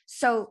 hours.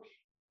 So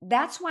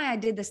that's why I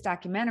did this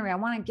documentary. I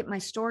want to get my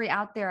story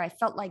out there. I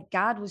felt like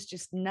God was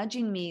just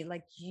nudging me,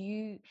 like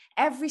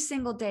every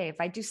single day. If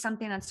I do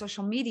something on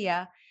social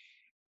media,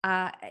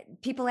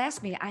 people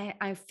ask me,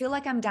 I feel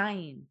like I'm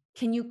dying.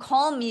 Can you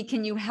call me?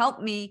 Can you help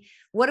me?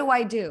 What do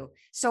I do?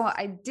 So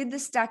I did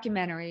this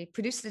documentary,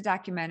 produced a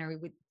documentary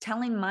with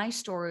telling my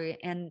story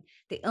and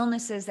the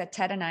illnesses that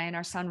Ted and I and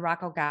our son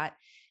Rocco got.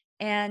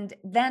 And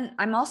then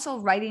I'm also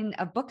writing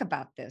a book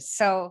about this.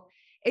 So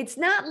it's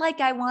not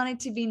like I wanted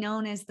to be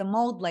known as the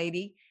mold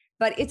lady,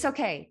 but it's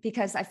okay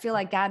because I feel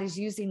like God is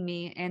using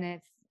me.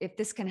 And if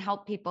this can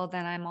help people,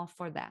 then I'm all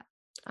for that.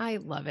 I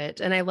love it.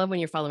 And I love when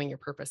you're following your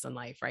purpose in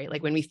life, right?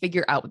 Like when we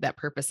figure out what that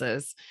purpose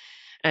is.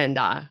 And,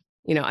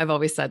 I've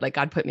always said like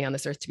God put me on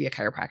this earth to be a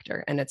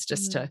chiropractor. And it's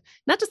just to,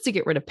 not just to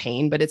get rid of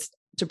pain, but it's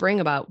to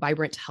bring about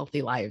vibrant,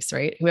 healthy lives,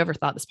 right? Whoever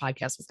thought this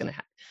podcast was going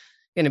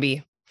to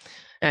be,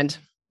 and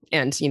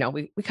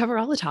we cover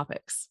all the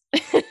topics.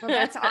 Well,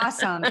 that's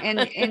awesome.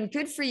 And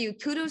good for you.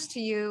 Kudos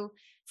to you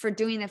for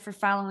doing it, for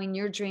following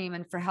your dream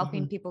and for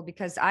helping people,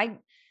 because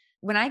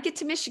when I get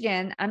to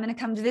Michigan, I'm going to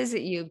come to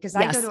visit you because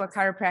I go to a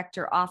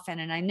chiropractor often.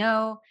 And I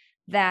know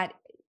that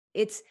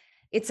it's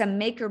a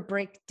make or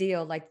break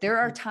deal. Like there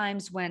are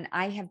times when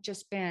I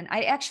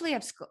actually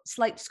have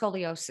slight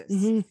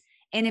scoliosis.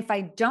 And if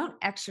I don't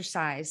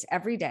exercise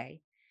every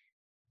day,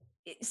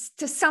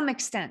 to some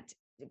extent,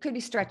 it could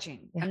be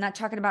stretching. I'm not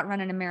talking about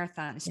running a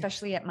marathon,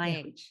 especially at my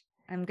age.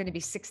 I'm going to be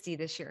 60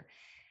 this year.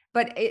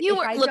 But you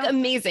look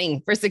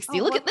amazing for 60.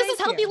 Look at this is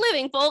healthy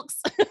living,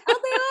 folks. Healthy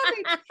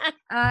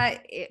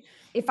living.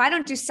 If I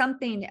don't do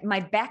something, my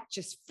back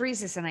just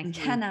freezes and I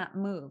cannot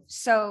move.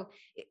 So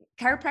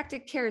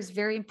chiropractic care is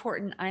very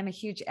important. I'm a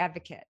huge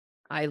advocate.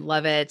 I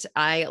love it.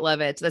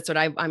 That's what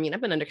I've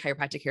been under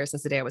chiropractic care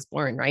since the day I was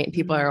born. Right. And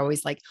people are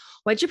always like,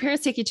 why'd your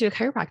parents take you to a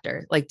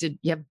chiropractor? Like, did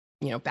you have,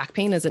 back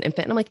pain as an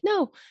infant? And I'm like,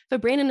 no, I have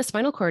a brain and a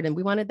spinal cord and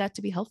we wanted that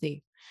to be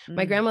healthy.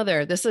 My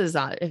grandmother, this is,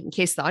 in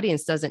case the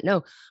audience doesn't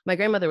know, my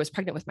grandmother was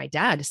pregnant with my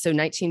dad. So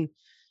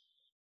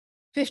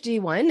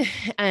 1951.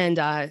 And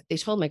they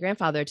told my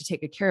grandfather to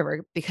take good care of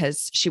her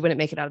because she wouldn't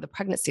make it out of the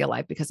pregnancy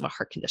alive because of a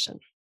heart condition.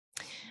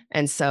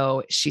 And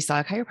so she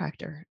saw a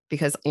chiropractor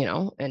because,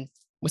 and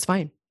was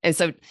fine. And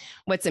so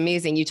what's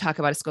amazing, you talk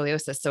about a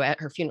scoliosis. So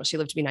at her funeral, she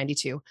lived to be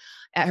 92.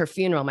 At her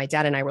funeral, my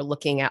dad and I were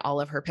looking at all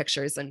of her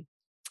pictures and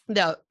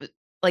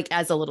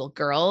as a little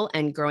girl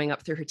and growing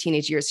up through her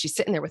teenage years, she's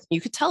sitting there with, you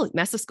could tell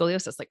massive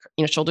scoliosis,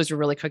 shoulders were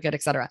really crooked,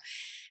 et cetera.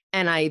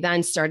 And I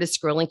then started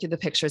scrolling through the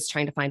pictures,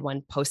 trying to find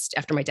one post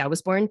after my dad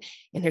was born.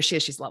 And here she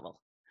is, she's level.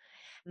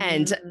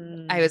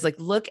 And I was like,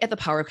 look at the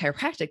power of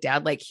chiropractic,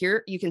 Dad. Like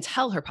here, you can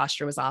tell her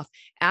posture was off.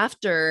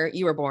 After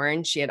you were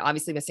born, she had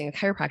obviously been seeing a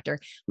chiropractor.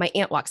 My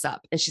aunt walks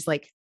up and she's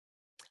like,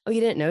 oh, you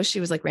didn't know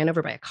she was like ran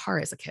over by a car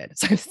as a kid.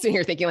 So I'm sitting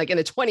here thinking like in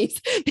the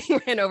 20s, being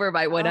ran over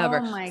by whatever.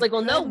 It's like,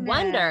 well, no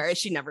wonder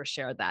she never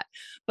shared that,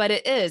 but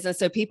it is. And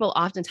so people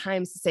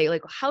oftentimes say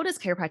like, how does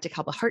chiropractic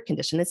help a heart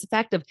condition? It's the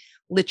fact of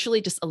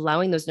literally just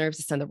allowing those nerves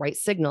to send the right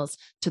signals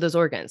to those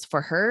organs.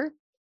 For her,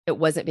 it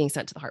wasn't being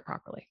sent to the heart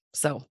properly.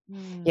 So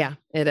yeah,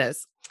 it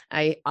is.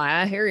 I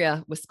hear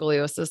you with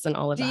scoliosis and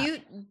all of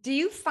that. Do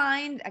you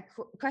find a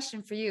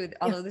question for you,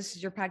 although this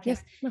is your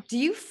podcast, do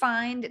you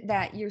find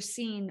that you're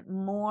seeing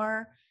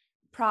more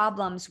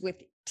problems with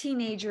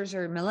teenagers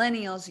or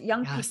millennials,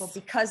 young people,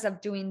 because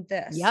of doing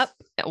this? Yep.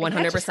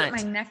 100%.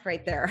 My neck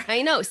right there.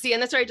 I know. See,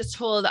 and that's what I just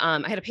told,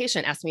 I had a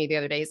patient ask me the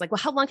other day, he's like, well,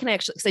 how long can I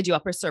actually, because I do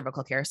upper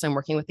cervical care. So I'm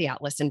working with the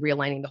Atlas and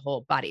realigning the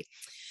whole body.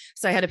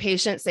 So I had a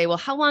patient say, well,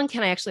 how long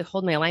can I actually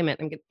hold my alignment?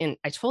 And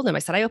I told him, I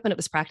said, I opened up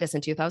this practice in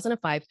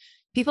 2005.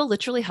 People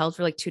literally held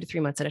for like 2 to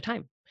 3 months at a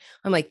time.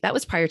 I'm like, that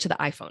was prior to the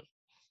iPhone.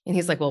 And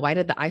he's like, well, why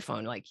did the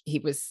iPhone? Like he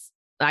was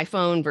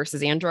iPhone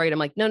versus Android. I'm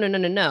like,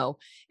 no.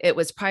 It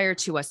was prior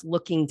to us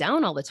looking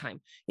down all the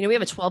time. We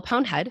have a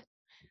 12-pound head.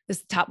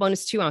 This top bone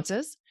is 2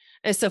 ounces.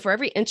 And so for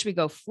every inch we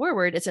go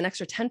forward, it's an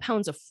extra 10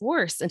 pounds of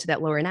force into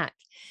that lower neck.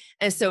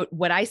 And so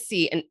what I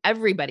see, and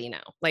everybody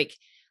now, like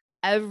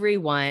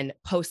everyone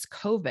post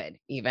COVID,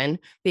 even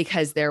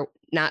because they're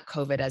not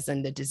COVID as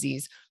in the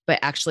disease, but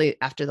actually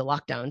after the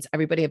lockdowns,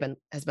 everybody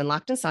has been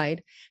locked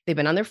inside. They've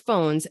been on their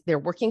phones. They're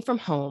working from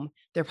home.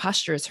 Their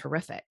posture is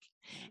horrific.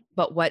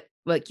 But what,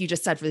 like you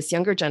just said, for this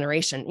younger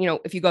generation,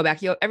 if you go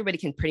back, everybody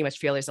can pretty much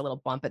feel there's a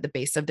little bump at the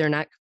base of their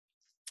neck.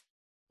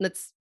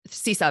 That's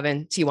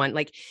C7, T1,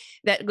 like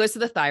that goes to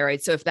the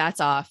thyroid. So if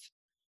that's off,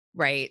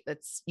 right,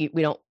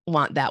 we don't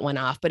want that one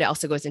off, but it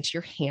also goes into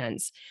your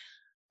hands.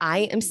 I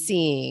am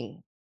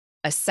seeing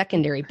a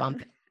secondary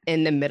bump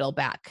in the middle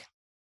back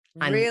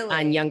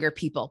on younger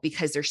people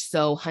because they're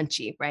so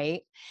hunchy,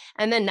 right?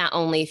 And then not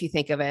only, if you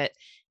think of it,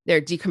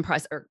 they're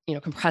decompressed or,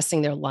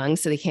 compressing their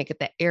lungs so they can't get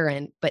the air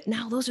in, but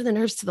now those are the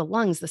nerves to the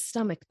lungs, the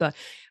stomach, the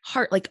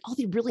heart, like all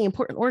the really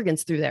important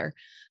organs through there.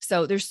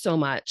 So there's so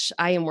much.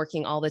 I am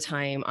working all the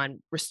time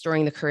on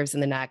restoring the curves in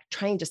the neck,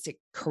 trying just to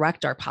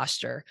correct our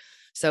posture.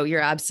 So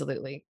you're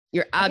absolutely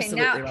right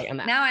on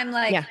that. Now I'm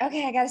like,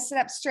 okay, I got to sit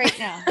up straight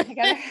now.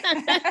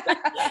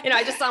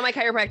 I just saw my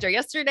chiropractor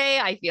yesterday.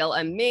 I feel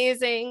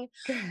amazing.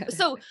 Good.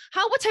 So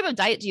what type of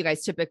diet do you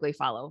guys typically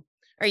follow?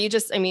 Are you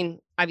just,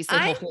 obviously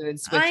Whole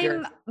Foods with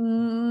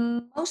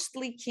I'm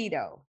mostly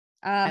keto.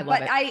 I love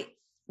it.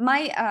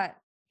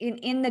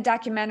 In the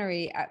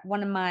documentary,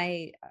 one of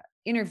my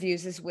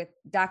interviews is with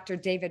Dr.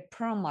 David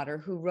Perlmutter,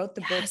 who wrote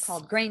the book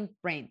called Grain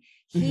Brain.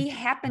 He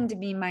happened to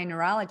be my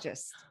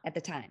neurologist at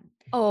the time.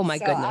 Oh my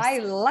goodness. I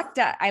lucked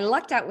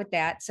out with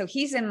that. So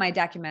he's in my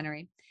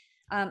documentary.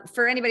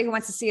 For anybody who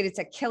wants to see it, it's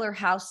at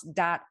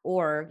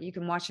killerhouse.org. You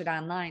can watch it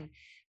online.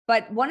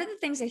 But one of the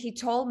things that he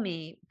told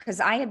me, because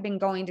I had been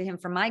going to him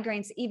for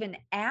migraines even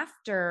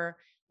after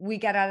we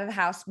got out of the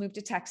house, moved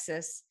to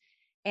Texas,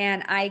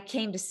 and I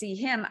came to see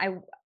him.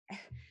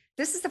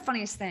 This is the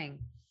funniest thing.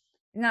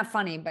 Not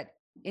funny, but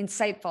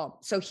insightful.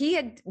 So he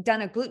had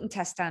done a gluten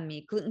test on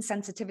me, gluten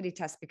sensitivity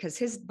test, because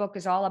his book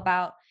is all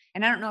about,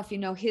 and I don't know if you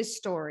know his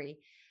story.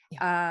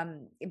 Yeah.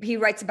 He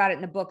writes about it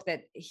in the book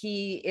that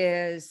he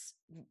is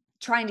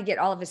trying to get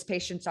all of his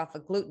patients off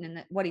of gluten.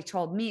 And what he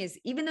told me is,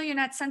 even though you're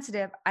not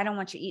sensitive, I don't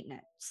want you eating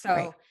it. So,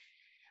 right.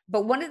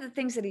 But one of the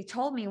things that he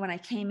told me when I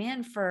came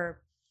in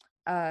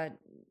I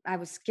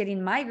was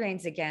getting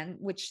migraines again,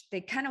 which they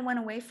kind of went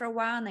away for a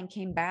while and then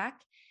came back.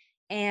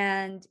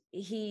 And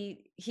he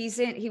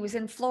was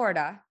in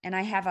Florida, and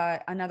I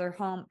have another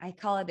home. I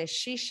call it a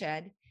she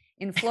shed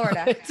in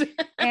Florida.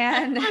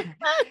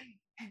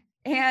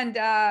 And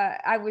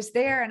I was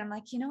there, and I'm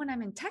like, when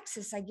I'm in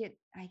Texas, I get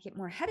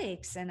more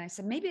headaches. And I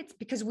said, maybe it's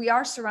because we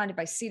are surrounded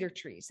by cedar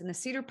trees, and the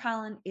cedar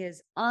pollen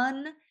is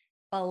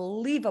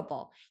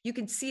unbelievable. You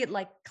can see it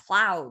like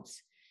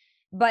clouds.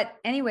 But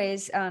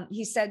anyways,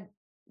 he said,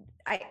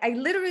 I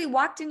literally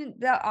walked in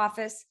the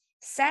office,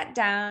 sat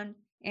down,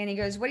 and he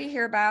goes, what do you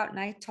hear about? And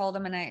I told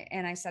him, and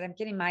I said, I'm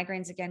getting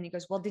migraines again. He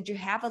goes, well, did you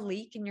have a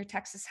leak in your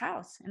Texas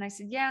house? And I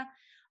said, yeah,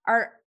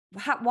 our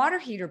hot water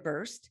heater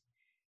burst,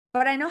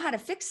 but I know how to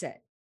fix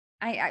it.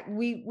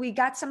 We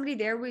got somebody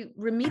there. We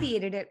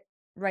remediated it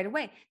right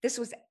away. This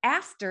was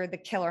after the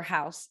killer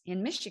house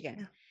in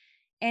Michigan.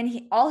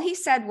 And all he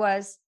said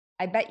was,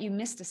 I bet you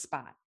missed a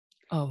spot.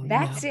 Oh,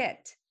 that's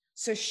it.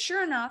 So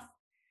sure enough,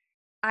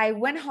 I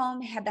went home,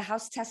 had the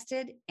house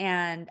tested,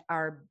 and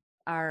our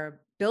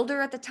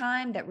builder at the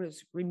time that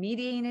was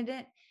remediating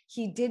it,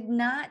 he did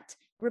not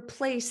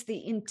replace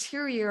the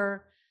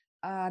interior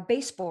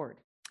baseboard.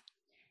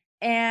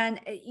 And,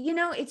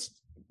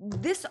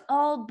 this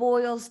all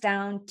boils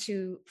down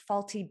to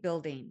faulty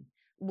building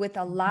with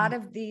a lot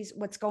of these,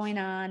 what's going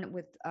on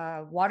with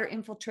water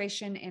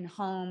infiltration in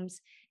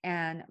homes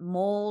and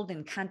mold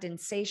and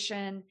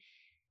condensation.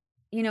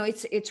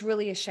 It's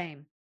really a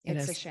shame.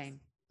 It's a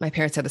shame. My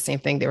parents had the same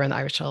thing. They were in the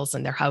Irish Hills,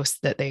 and their house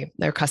that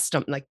they're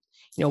custom, like,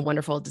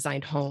 wonderful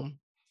designed home.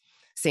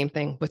 Same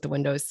thing with the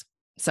windows.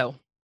 So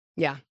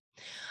yeah.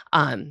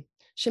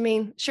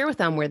 Shemaine, share with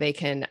them where they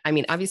can,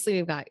 obviously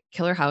we've got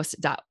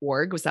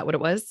killerhouse.org. Was that what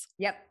it was?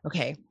 Yep.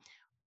 Okay.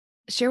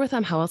 Share with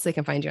them how else they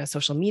can find you on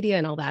social media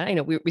and all that. I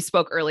know we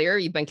spoke earlier.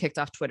 You've been kicked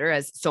off Twitter,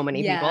 as so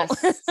many people.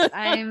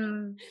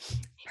 I'm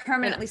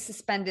permanently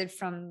suspended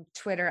from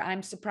Twitter.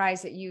 I'm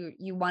surprised that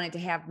you wanted to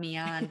have me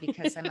on,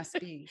 because I must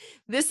be.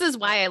 This is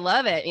why I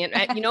love it. And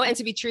and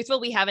to be truthful,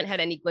 we haven't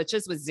had any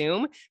glitches with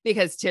Zoom,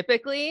 because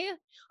typically,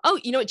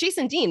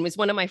 Jason Dean was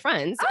one of my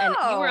friends, and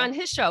you were on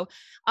his show.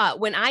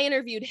 When I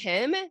interviewed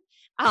him,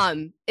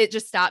 it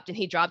just stopped and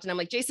he dropped, and I'm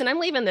like, Jason, I'm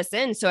leaving this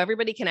in so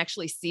everybody can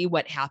actually see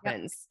what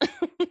happens. Yep.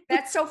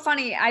 That's so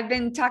funny. I've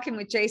been talking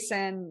with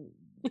Jason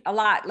a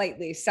lot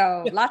lately.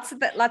 So lots of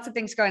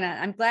things going on.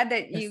 I'm glad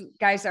that you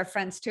guys are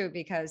friends too,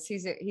 because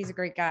he's a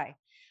great guy.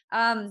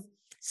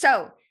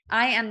 So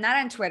I am not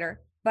on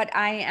Twitter, but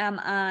I am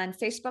on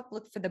Facebook.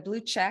 Look for the blue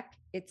check.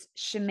 It's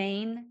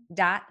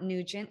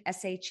Shemaine.Nugent,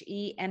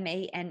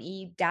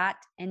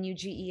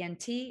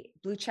 SHEMANE.NUGENT,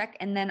 blue check.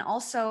 And then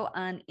also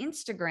on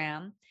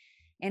Instagram,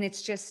 and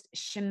it's just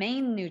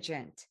Shemaine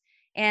Nugent.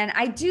 And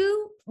I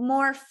do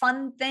more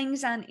fun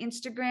things on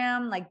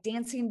Instagram, like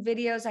dancing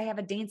videos. I have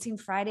a Dancing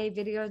Friday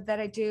video that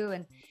I do,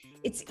 and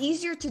it's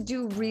easier to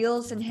do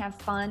reels and have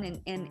fun.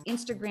 And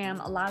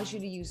Instagram allows you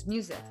to use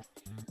music,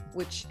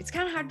 which it's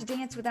kind of hard to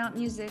dance without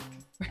music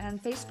on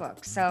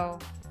Facebook. So,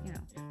 you know.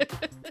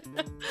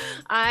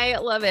 I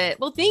love it.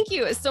 Well, thank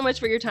you so much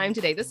for your time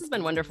today. This has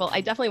been wonderful.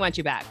 I definitely want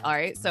you back. All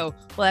right. So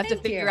we'll have to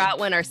figure out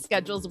when our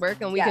schedules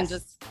work, and we can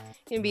just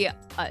be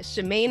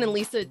Shemaine and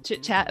Lisa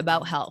chit chat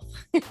about health.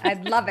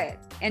 I'd love it.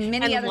 And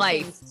many other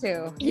things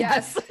too.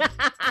 Yes.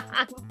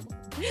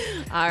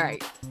 All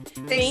right.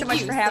 Thanks so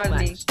much for having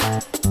me.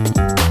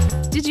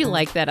 Did you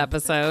like that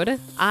episode?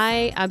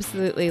 I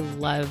absolutely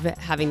love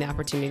having the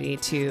opportunity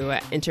to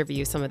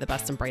interview some of the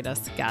best and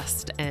brightest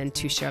guests and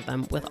to share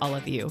them with all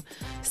of you.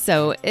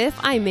 So if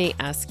I may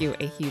ask you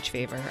a huge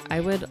favor,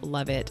 I would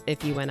love it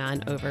if you went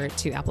on over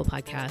to Apple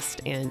Podcast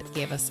and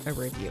gave us a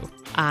review.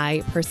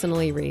 I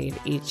personally read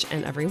each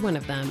and every one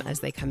of them as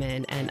they come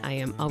in, and I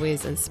am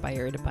always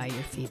inspired by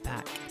your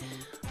feedback.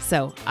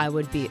 So I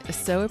would be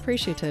so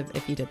appreciative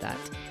if you did that.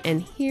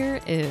 And here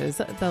is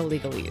the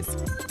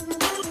legalese.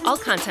 All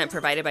content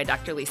provided by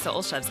Dr. Lisa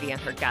Olszewski and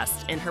her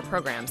guests in her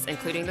programs,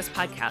 including this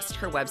podcast,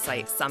 her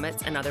website,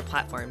 summits, and other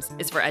platforms,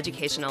 is for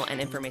educational and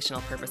informational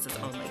purposes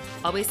only.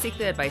 Always seek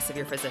the advice of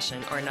your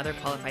physician or another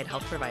qualified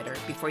health provider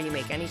before you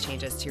make any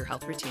changes to your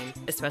health routine,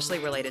 especially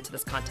related to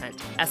this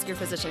content. Ask your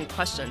physician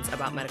questions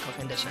about medical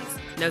conditions.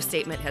 No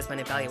statement has been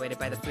evaluated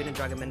by the Food and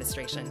Drug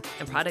Administration,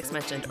 and products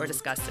mentioned or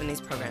discussed in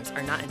these programs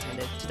are not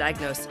intended to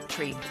diagnose,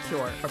 treat,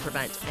 cure, or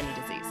prevent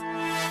any disease.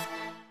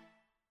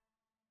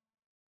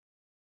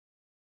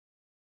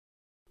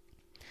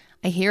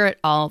 I hear it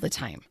all the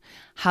time.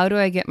 How do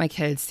I get my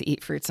kids to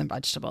eat fruits and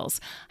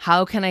vegetables?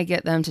 How can I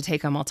get them to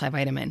take a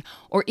multivitamin?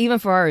 Or even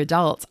for our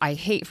adults, I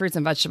hate fruits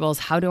and vegetables.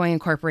 How do I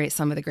incorporate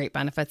some of the great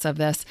benefits of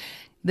this?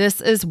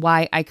 This is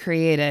why I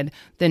created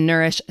the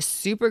Nourish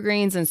Super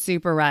Greens and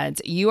Super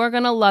Reds. You are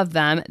going to love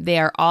them. They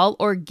are all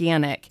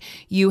organic.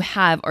 You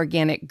have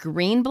organic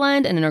green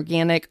blend and an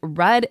organic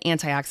red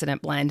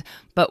antioxidant blend.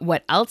 But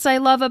what else I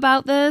love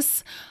about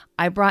this?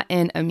 I brought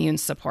in immune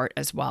support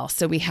as well.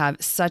 So we have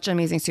such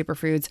amazing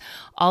superfoods,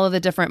 all of the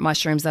different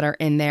mushrooms that are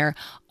in there,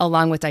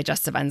 along with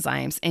digestive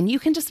enzymes. And you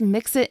can just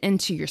mix it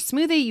into your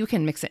smoothie. You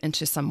can mix it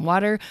into some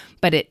water,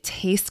 but it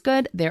tastes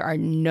good. There are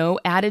no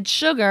added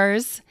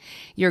sugars.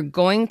 You're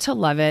going to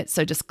love it.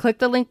 So just click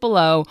the link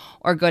below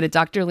or go to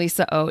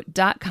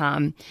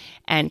drlisao.com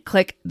and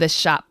click the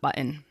shop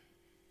button.